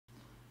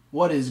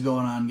What is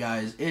going on,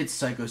 guys? It's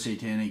Psycho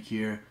Satanic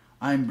here.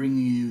 I'm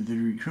bringing you the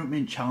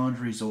recruitment challenge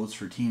results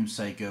for Team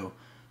Psycho.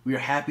 We are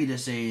happy to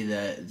say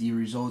that the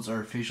results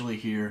are officially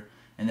here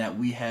and that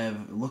we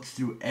have looked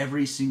through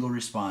every single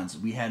response.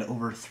 We had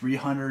over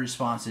 300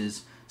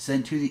 responses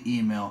sent to the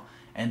email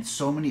and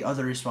so many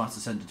other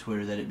responses sent to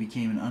Twitter that it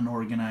became an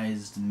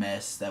unorganized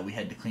mess that we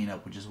had to clean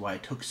up, which is why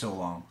it took so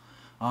long.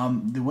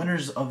 The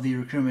winners of the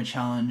recruitment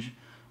challenge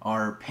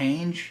are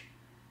Paige,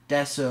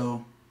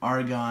 Deso,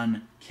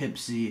 Argon,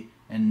 Kipsy,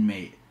 and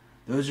Mate.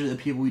 Those are the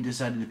people we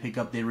decided to pick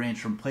up. They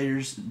range from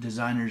players,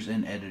 designers,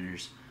 and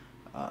editors.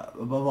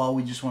 Above all,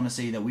 we just want to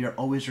say that we are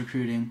always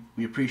recruiting.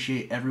 We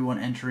appreciate everyone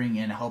entering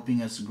and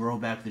helping us grow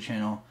back the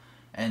channel,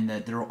 and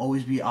that there will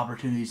always be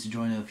opportunities to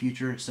join in the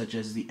future, such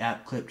as the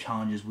app clip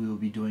challenges we will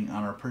be doing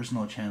on our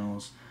personal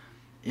channels.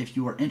 If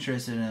you are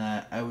interested in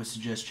that, I would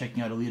suggest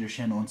checking out a leader's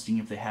channel and seeing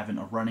if they have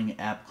a running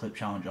app clip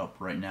challenge up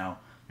right now.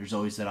 There's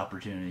always that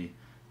opportunity.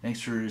 Thanks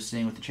for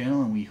staying with the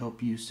channel, and we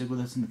hope you stick with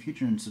us in the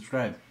future and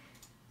subscribe.